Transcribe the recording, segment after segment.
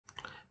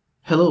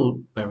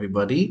Hello,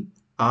 everybody.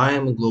 I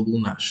am a global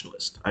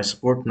nationalist. I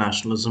support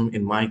nationalism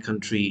in my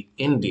country,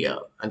 India,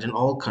 and in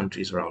all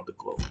countries around the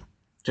globe.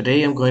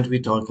 Today, I'm going to be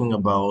talking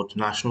about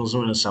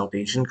nationalism in a South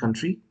Asian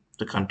country.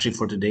 The country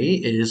for today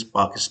is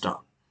Pakistan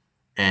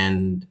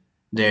and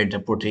their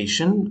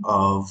deportation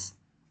of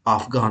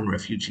Afghan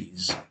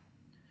refugees.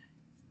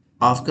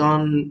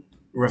 Afghan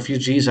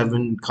refugees have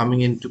been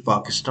coming into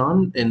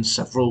Pakistan in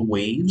several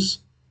waves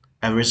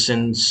ever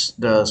since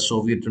the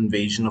Soviet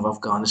invasion of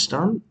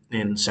Afghanistan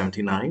in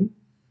 79.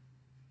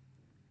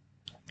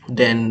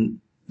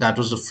 Then that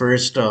was the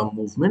first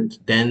movement.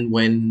 Then,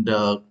 when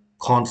the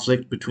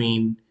conflict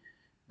between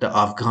the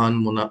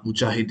Afghan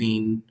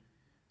Mujahideen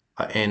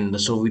and the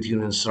Soviet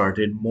Union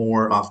started,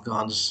 more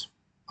Afghans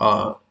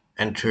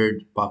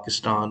entered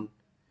Pakistan.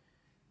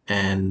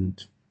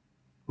 And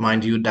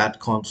mind you, that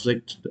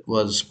conflict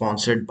was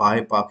sponsored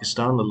by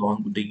Pakistan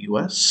along with the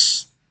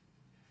US.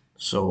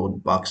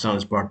 So Pakistan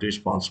is partly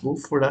responsible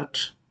for that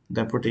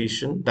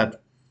deportation,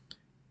 that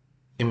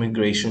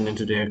immigration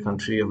into their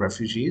country of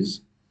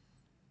refugees.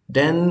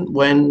 Then,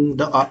 when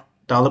the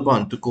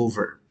Taliban took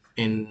over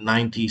in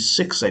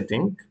 96, I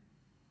think,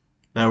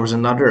 there was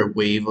another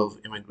wave of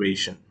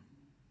immigration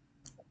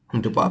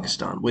into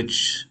Pakistan,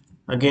 which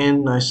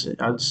again,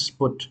 I'll just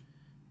put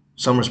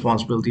some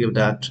responsibility of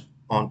that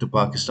onto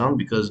Pakistan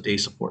because they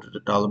supported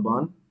the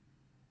Taliban.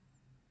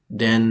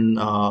 Then,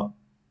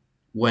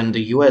 when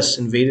the US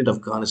invaded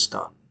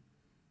Afghanistan,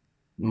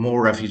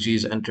 more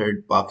refugees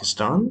entered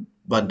Pakistan,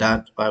 but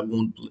that I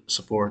won't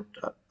support.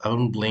 I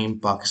won't blame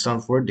Pakistan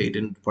for. They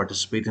didn't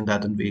participate in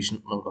that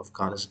invasion of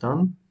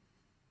Afghanistan.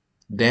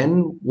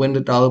 Then, when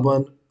the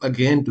Taliban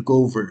again took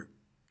over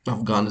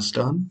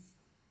Afghanistan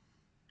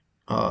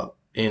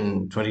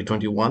in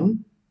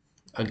 2021,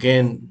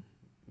 again,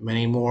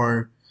 many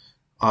more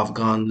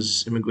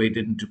Afghans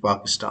immigrated into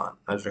Pakistan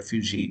as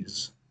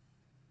refugees.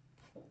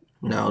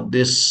 Now,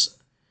 this,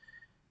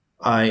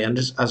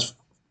 as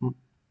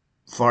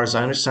far as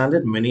I understand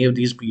it, many of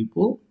these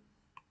people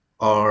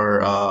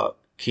are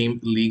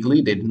came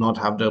illegally. They did not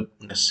have the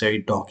necessary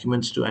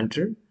documents to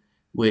enter,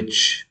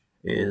 which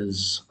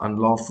is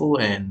unlawful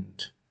and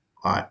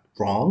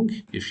wrong.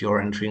 If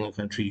you're entering a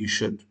country, you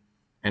should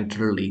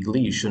enter legally.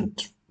 You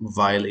shouldn't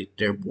violate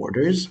their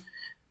borders.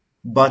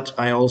 But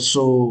I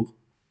also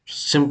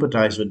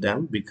sympathize with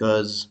them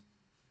because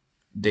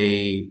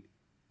they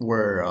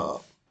were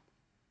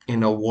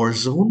in a war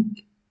zone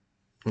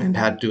and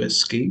had to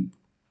escape.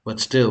 But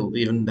still,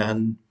 even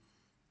then,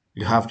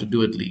 you have to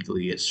do it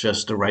legally. It's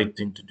just the right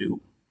thing to do.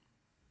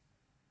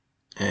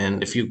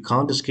 And if you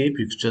can't escape,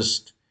 you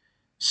just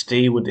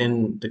stay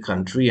within the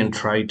country and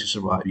try to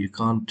survive. You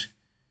can't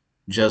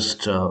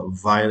just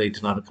violate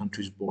another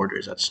country's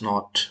borders. That's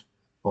not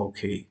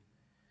okay.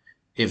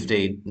 If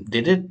they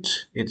did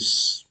it,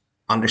 it's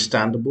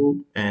understandable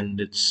and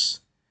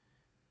it's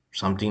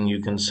something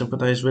you can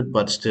sympathize with,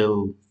 but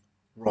still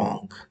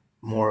wrong,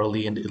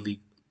 morally and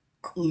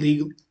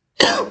illegal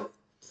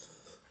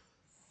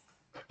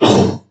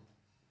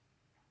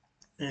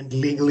and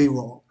legally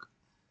wrong.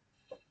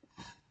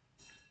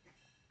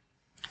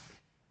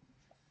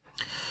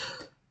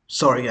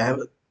 Sorry, I have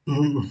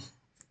a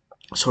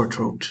sore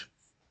throat.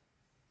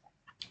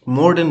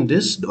 More than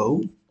this,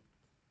 though,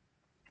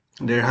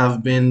 there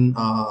have been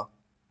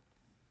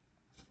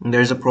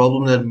there's a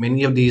problem that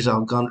many of these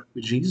Afghan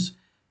refugees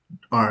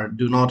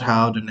do not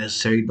have the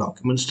necessary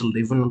documents to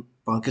live in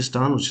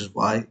Pakistan, which is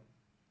why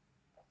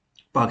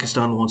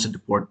Pakistan wants to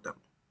deport them.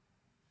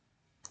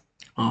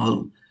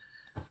 Uh,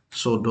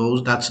 so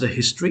that's the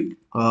history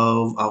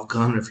of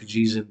Afghan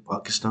refugees in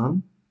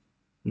Pakistan.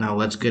 Now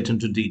let's get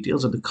into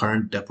details of the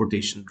current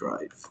deportation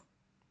drive.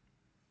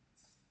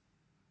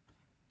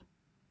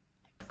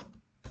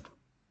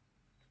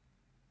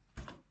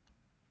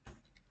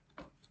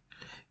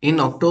 In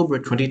October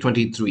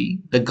 2023,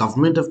 the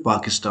government of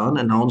Pakistan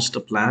announced a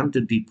plan to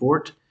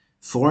deport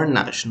foreign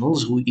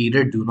nationals who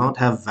either do not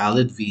have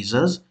valid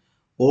visas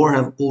or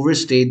have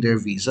overstayed their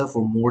visa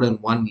for more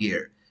than 1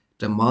 year.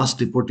 The mass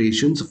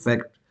deportations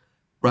affect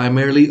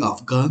primarily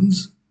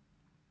Afghans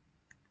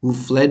who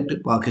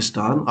fled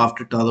Pakistan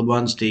after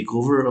Taliban's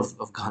takeover of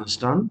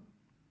Afghanistan.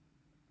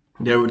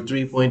 There were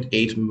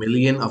 3.8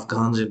 million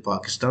Afghans in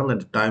Pakistan at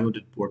the time of the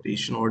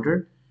deportation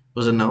order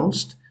was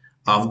announced.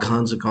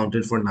 Afghans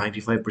accounted for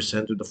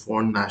 95% of the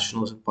foreign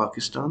nationals in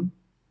Pakistan.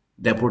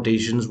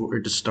 Deportations were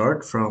to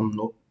start from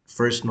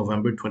 1st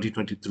November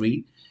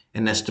 2023.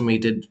 An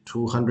estimated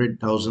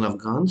 200,000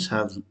 Afghans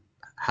have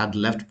had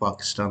left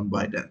Pakistan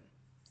by then.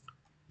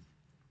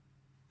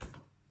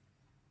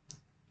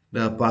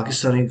 The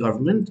Pakistani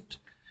government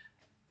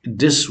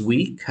this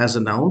week has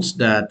announced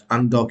that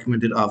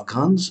undocumented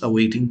Afghans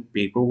awaiting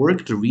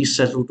paperwork to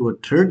resettle to a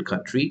third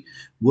country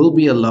will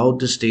be allowed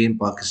to stay in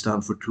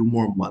Pakistan for 2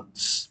 more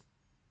months.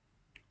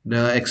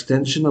 The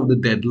extension of the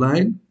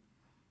deadline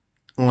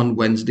on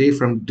Wednesday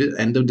from the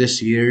end of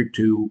this year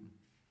to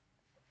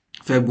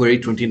February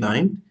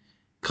 29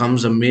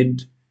 comes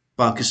amid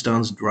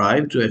Pakistan's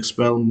drive to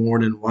expel more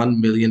than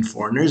 1 million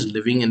foreigners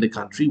living in the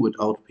country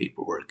without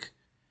paperwork.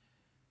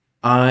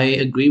 I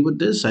agree with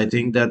this. I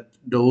think that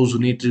those who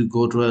need to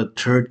go to a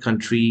third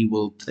country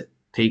will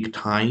take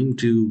time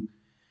to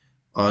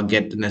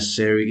get the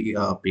necessary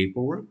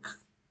paperwork,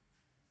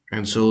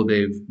 and so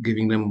they're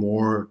giving them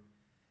more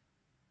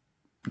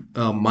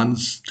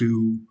months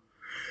to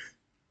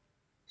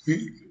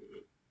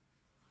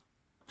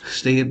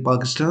stay in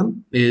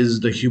Pakistan is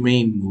the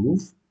humane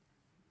move,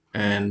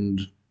 and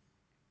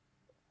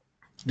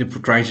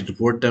trying to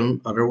deport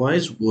them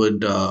otherwise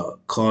would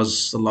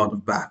cause a lot of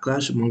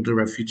backlash among the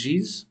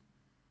refugees.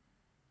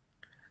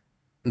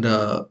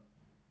 The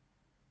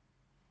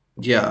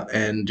Yeah,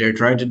 and they're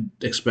trying to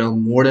expel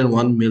more than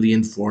 1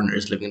 million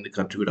foreigners living in the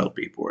country without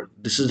paperwork.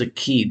 This is the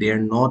key. They are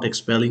not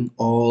expelling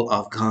all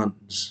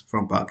Afghans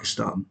from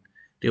Pakistan.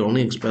 They're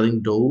only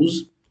expelling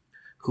those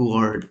who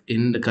are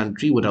in the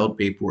country without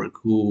paperwork,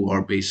 who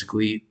are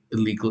basically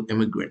illegal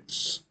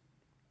immigrants.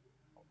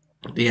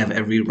 They have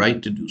every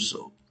right to do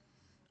so.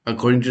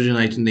 According to the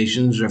United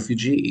Nations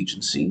Refugee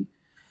Agency,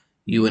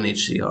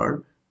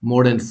 UNHCR,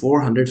 more than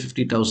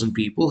 450,000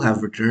 people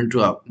have returned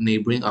to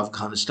neighboring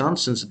Afghanistan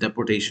since the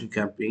deportation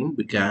campaign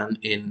began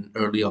in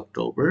early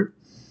October.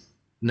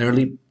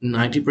 Nearly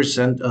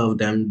 90% of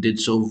them did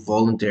so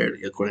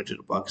voluntarily, according to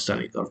the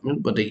Pakistani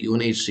government, but the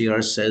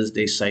UNHCR says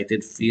they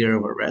cited fear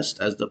of arrest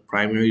as the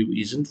primary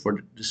reason for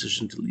the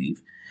decision to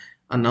leave.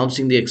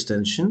 Announcing the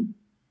extension,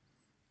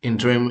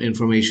 Interim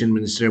Information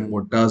Minister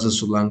Murtaza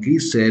Solanki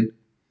said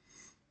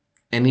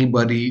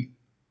anybody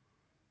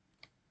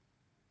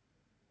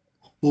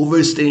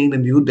overstaying the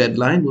new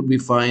deadline would be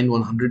fined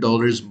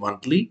 $100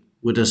 monthly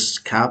with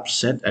a cap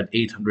set at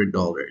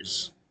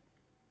 $800.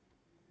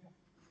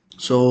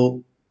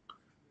 So,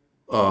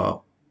 uh,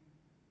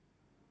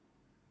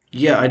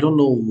 yeah, I don't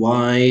know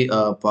why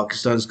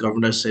Pakistan's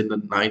government has said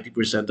that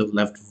 90% have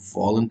left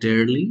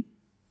voluntarily.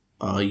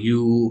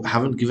 You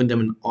haven't given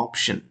them an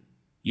option.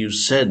 You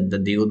said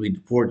that they would be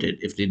deported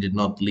if they did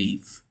not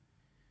leave.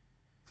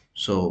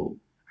 So,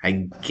 I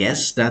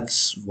guess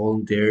that's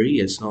voluntary.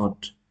 It's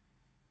not,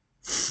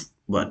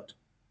 but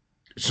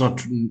it's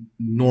not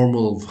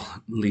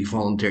normally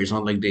voluntary. It's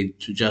not like they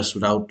just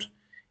without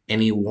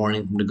any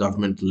warning from the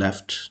government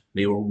left.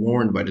 They were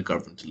warned by the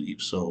government to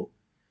leave. So,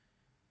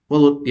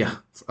 well, yeah,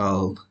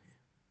 I'll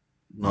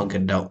not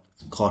get down,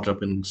 caught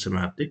up in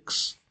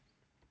semantics.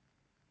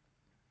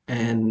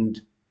 And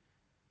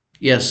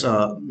yes,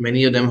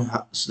 many of them,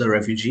 the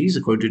refugees,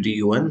 according to the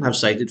UN, have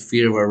cited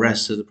fear of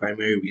arrest as the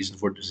primary reason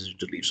for the decision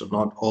to leave. So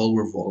not all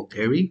were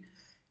voluntary.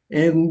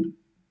 And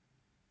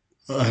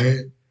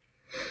I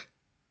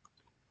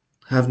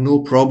have no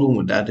problem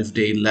with that. If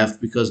they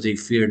left because they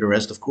feared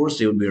arrest, of course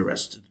they would be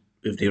arrested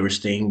if they were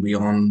staying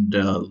beyond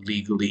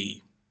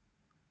legally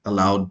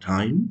allowed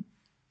time.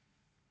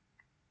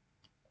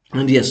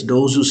 And yes,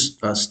 those who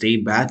stay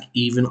back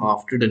even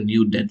after the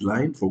new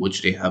deadline, for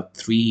which they have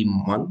 3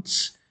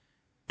 months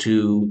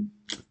to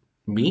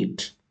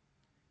meet,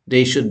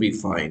 they should be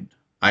fined.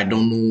 I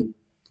don't know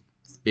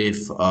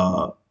if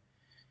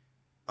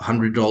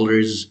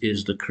 $100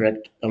 is the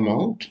correct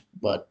amount,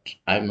 but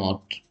I'm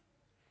not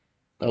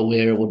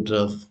aware what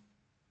the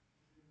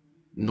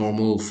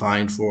normal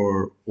fine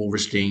for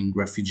overstaying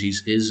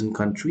refugees is in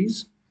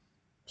countries.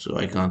 So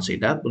I can't say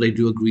that, but I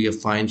do agree a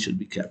fine should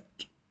be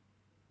kept.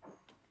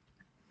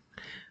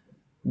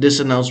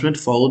 This announcement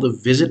followed a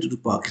visit to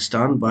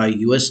Pakistan by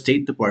US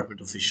State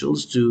Department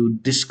officials to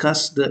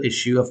discuss the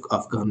issue of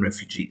Afghan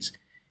refugees.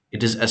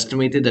 It is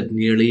estimated that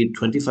nearly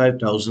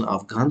 25,000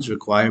 Afghans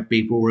require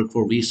paperwork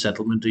for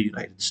resettlement to the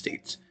United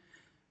States.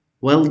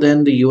 Well,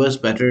 then the US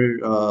better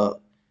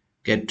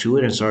get to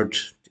it and start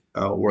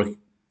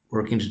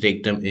working to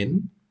take them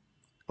in.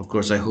 Of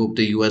course, I hope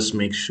the US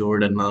makes sure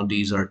that none of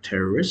these are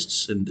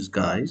terrorists in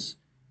disguise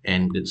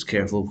and is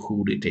careful of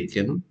who they take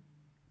in,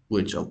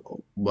 which,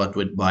 but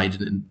with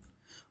Biden in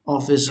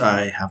office,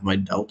 I have my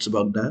doubts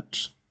about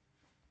that.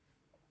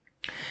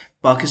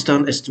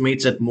 Pakistan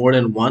estimates that more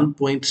than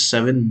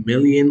 1.7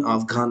 million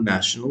Afghan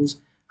nationals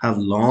have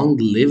long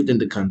lived in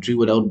the country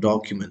without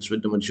documents,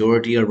 with the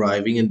majority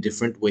arriving in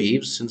different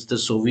waves since the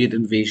Soviet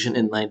invasion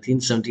in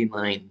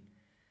 1979.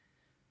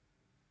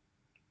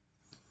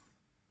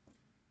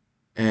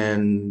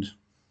 And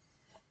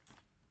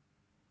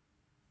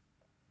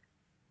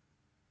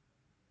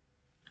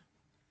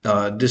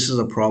this is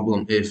a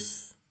problem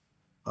if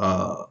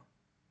uh,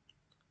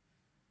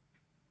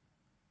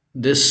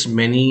 this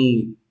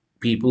many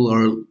people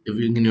are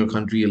living in your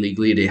country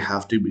illegally, they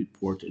have to be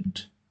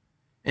deported.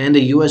 And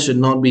the US should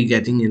not be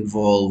getting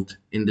involved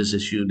in this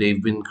issue.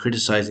 They've been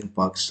criticizing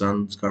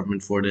Pakistan's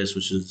government for this,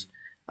 which is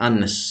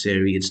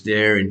unnecessary. It's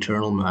their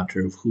internal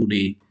matter of who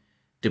they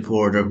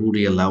deport or who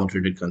they allow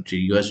into the country.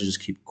 The US should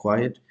just keep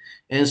quiet.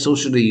 And so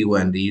should the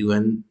UN. The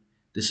UN,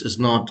 this is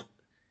not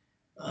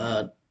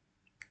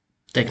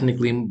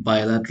technically a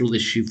bilateral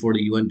issue for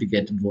the UN to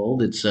get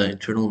involved. It's an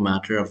internal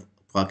matter of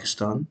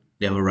Pakistan.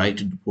 They have a right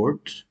to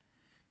deport,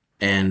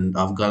 and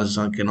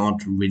Afghanistan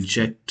cannot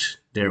reject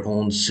their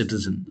own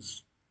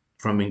citizens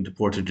from being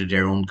deported to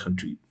their own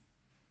country.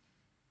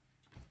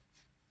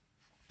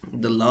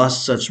 The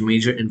last such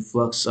major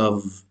influx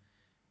of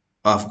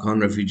Afghan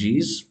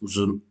refugees, which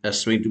was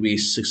estimated to be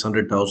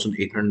 600,000,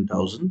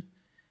 800,000,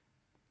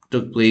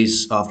 took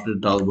place after the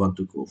Taliban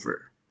took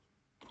over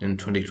in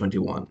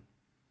 2021.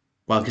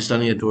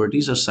 Pakistani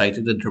authorities have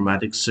cited a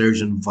dramatic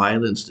surge in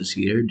violence this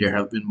year. There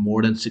have been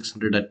more than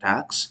 600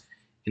 attacks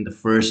in the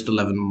first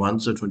 11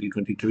 months of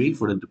 2023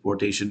 for the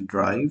deportation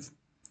drive.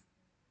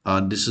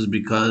 This is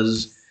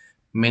because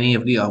many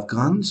of the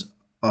Afghans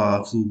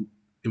who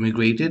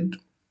immigrated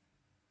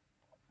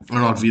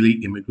are not really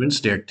immigrants,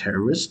 they're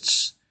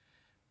terrorists,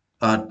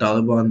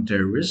 Taliban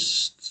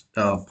terrorists,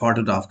 part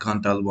of the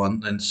Afghan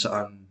Taliban, and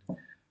some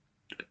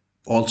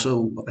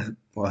also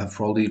have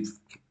probably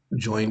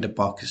joined the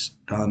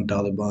Pakistan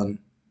Taliban,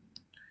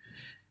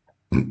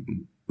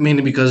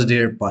 mainly because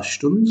they're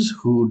Pashtuns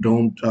who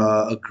don't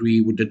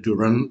agree with the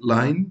Duran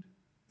line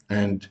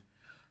and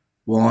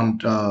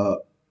want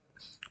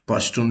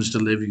Pashtuns to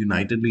live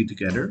unitedly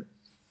together.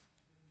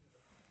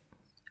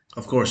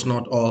 Of course,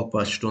 not all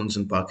Pashtuns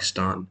in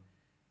Pakistan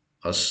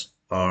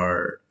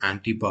are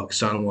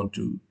anti-Pakistan, want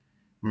to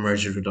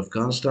merge it with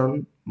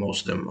Afghanistan.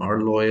 Most of them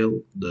are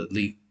loyal,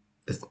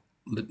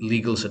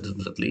 legal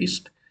citizens at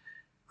least.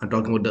 I'm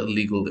talking about the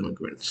illegal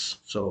immigrants.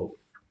 So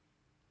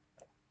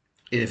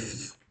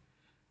if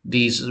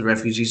these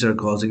refugees are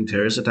causing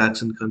terrorist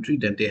attacks in the country,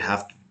 then they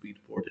have to be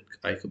deported.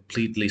 I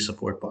completely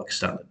support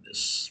Pakistan in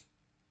this.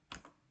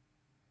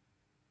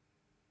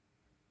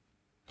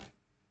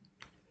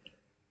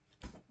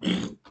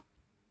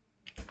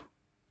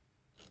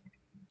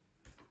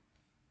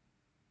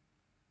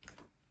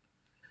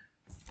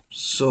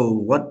 So,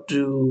 what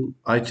do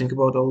I think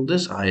about all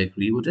this? I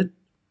agree with it.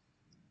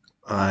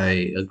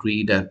 I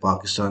agree that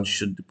Pakistan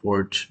should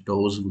deport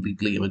those who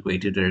legally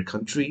immigrated to their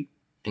country,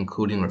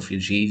 including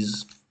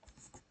refugees.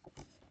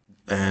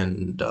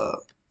 And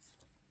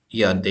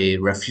yeah, the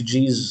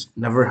refugees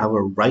never have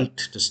a right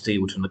to stay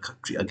within the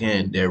country.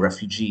 Again, they're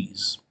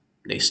refugees.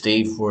 They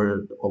stay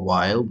for a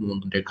while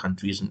when their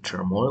country is in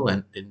turmoil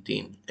and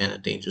in a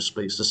dangerous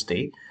place to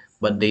stay,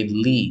 but they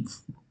leave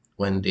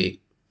when the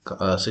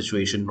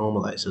situation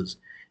normalizes.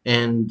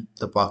 And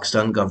the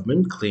Pakistan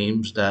government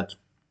claims the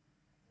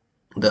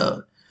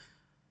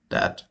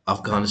that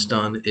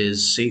Afghanistan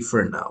is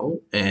safer now,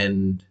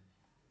 and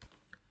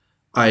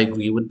I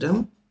agree with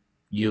them.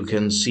 You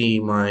can see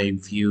my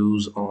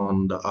views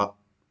on the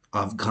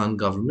Afghan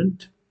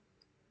government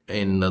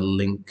in the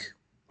link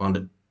on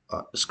the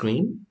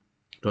screen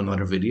to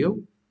another video.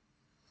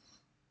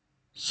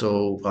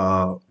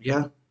 So,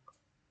 yeah,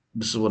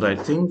 this is what I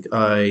think.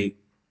 I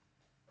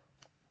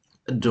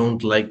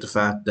don't like the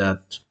fact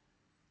that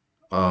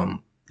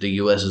the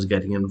US is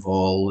getting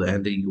involved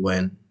and the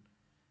UN.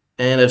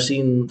 And I've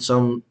seen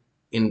some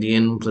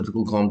Indian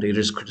political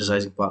commentators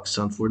criticizing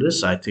Pakistan for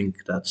this. I think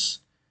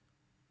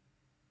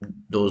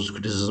those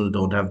criticisms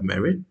don't have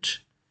merit.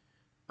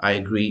 I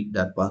agree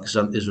that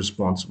Pakistan is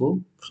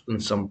responsible in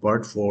some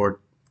part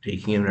for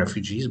taking in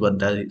refugees, but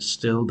that it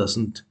still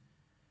doesn't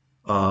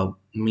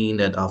mean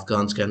that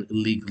Afghans can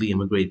illegally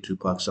immigrate to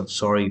Pakistan.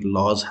 Sorry,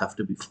 laws have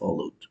to be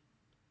followed.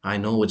 I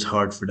know it's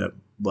hard for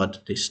them,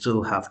 but they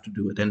still have to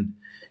do it. And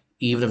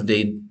even if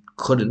they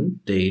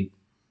couldn't, they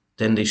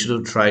should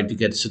have tried to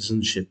get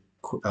citizenship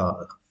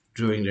uh,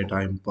 during their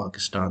time in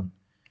Pakistan.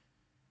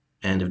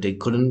 And if they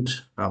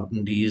couldn't, out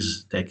in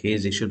these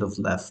decades, they should have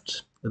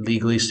left.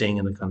 Illegally staying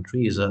in the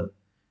country is a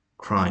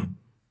crime.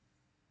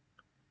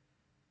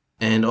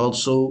 And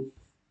also,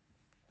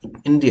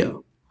 India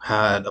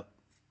had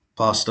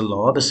passed a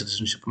law, the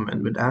Citizenship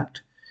Amendment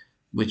Act,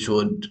 which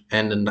would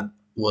and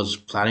was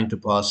planning to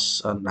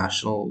pass a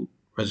National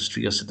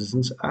Registry of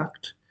Citizens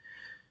Act,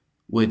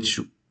 which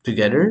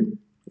together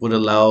would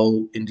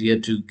allow India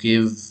to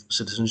give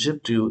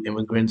citizenship to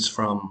immigrants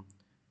from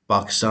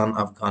Pakistan,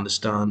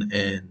 Afghanistan,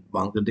 and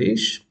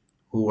Bangladesh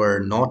who are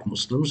not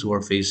Muslims, who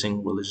are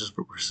facing religious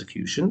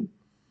persecution.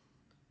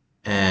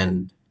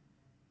 And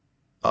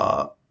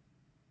uh,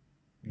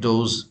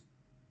 those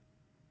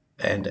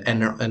and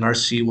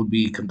NRC would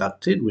be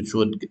conducted, which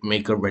would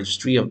make a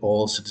registry of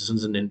all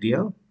citizens in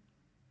India.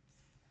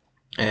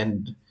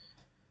 And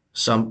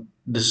some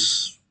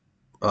this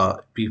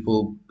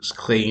people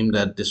claim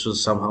that this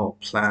was somehow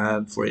a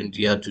plan for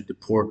India to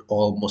deport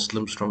all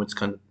Muslims from its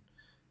country,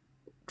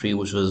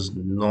 which was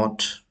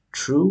not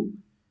true.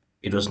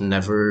 It was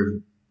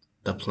never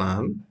the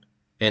plan,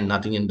 and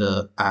nothing in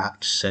the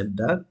act said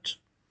that.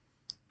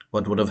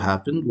 What would have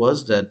happened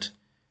was that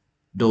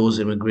those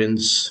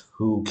immigrants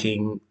who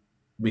came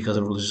because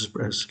of religious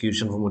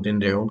persecution from within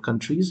their own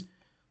countries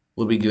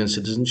will be given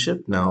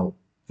citizenship. Now,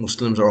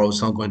 Muslims are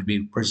also not going to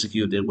be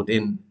persecuted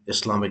within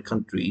Islamic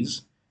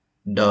countries,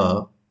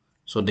 duh.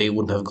 So they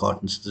wouldn't have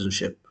gotten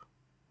citizenship,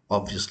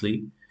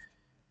 obviously.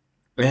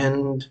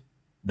 And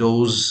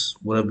those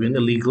would have been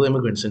illegal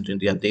immigrants into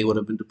India. They would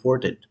have been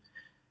deported.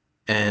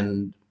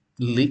 And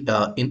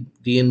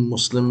Indian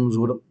Muslims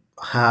would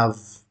have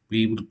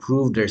be able to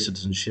prove their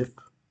citizenship,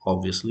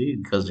 obviously,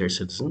 because they're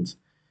citizens.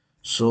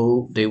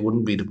 So they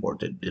wouldn't be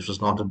deported. This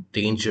was not a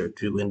danger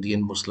to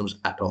Indian Muslims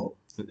at all,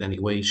 in any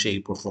way,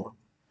 shape, or form.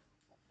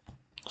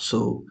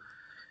 So,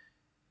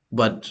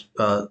 but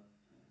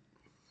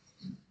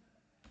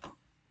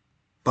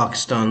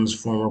Pakistan's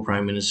former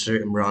Prime Minister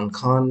Imran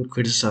Khan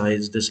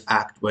criticized this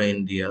act by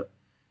India,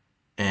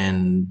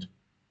 and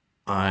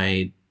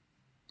I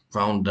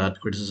found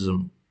that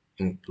criticism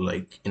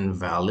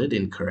invalid,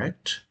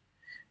 incorrect.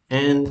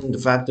 And the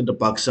fact that the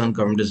Pakistan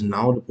government is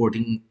now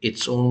deporting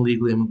its own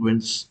illegal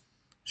immigrants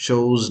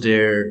shows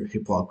their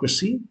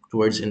hypocrisy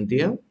towards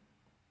India.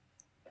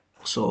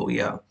 So,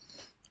 yeah,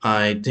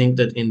 I think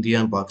that India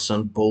and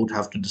Pakistan both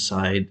have to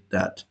decide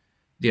that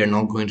they are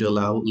not going to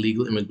allow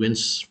legal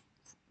immigrants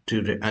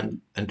to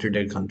enter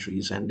their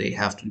countries and they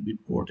have to be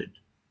deported.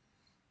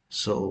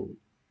 So,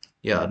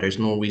 yeah, there's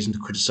no reason to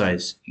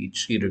criticize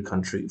either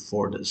country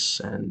for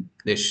this, and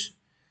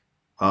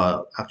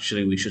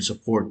actually we should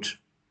support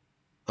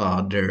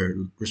their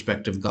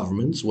respective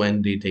governments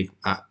when they take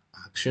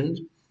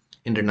actions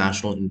in their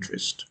national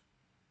interest.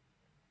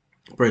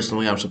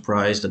 Personally, I'm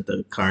surprised that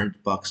the current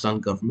Pakistan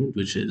government,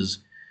 which is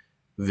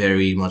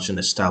very much an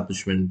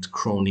establishment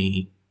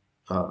crony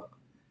uh,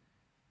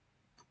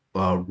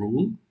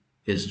 rule,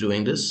 is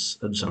doing this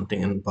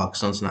something in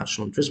Pakistan's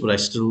national interest.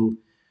 But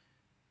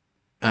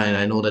and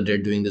I know that they're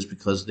doing this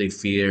because they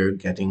fear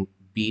getting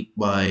beat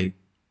by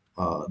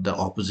the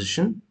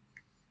opposition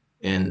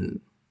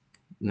in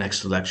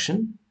next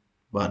election.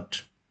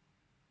 But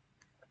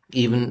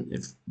even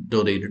if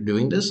though they're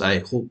doing this, I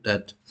hope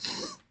that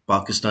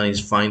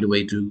Pakistanis find a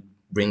way to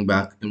bring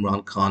back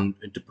Imran Khan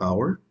into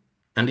power.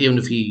 And even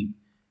if he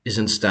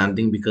isn't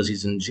standing because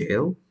he's in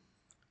jail,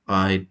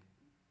 I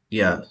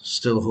yeah,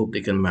 still hope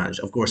they can manage.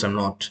 Of course, I'm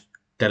not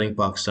telling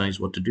Pakistanis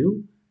what to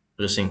do.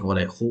 I'm just saying what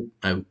I hope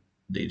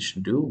they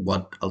should do.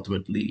 What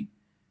ultimately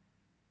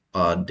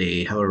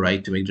they have a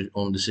right to make their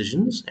own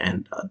decisions,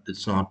 and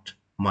it's not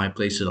my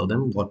place to tell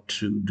them what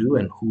to do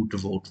and who to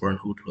vote for and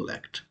who to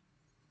elect.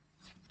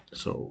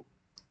 So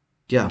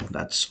yeah,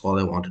 that's all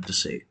I wanted to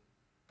say.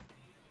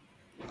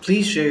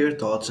 Please share your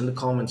thoughts in the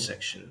comment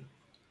section.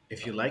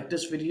 If you like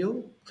this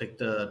video, click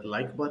the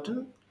like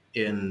button.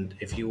 And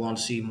if you want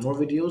to see more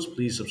videos,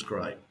 please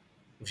subscribe.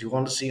 If you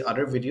want to see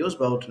other videos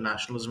about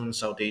nationalism in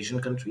South Asian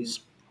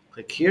countries,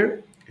 click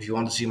here. If you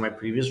want to see my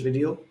previous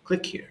video,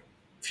 click here.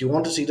 If you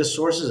want to see the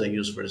sources I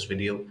use for this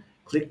video,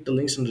 click the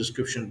links in the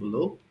description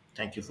below.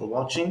 Thank you for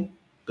watching.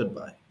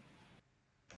 Goodbye.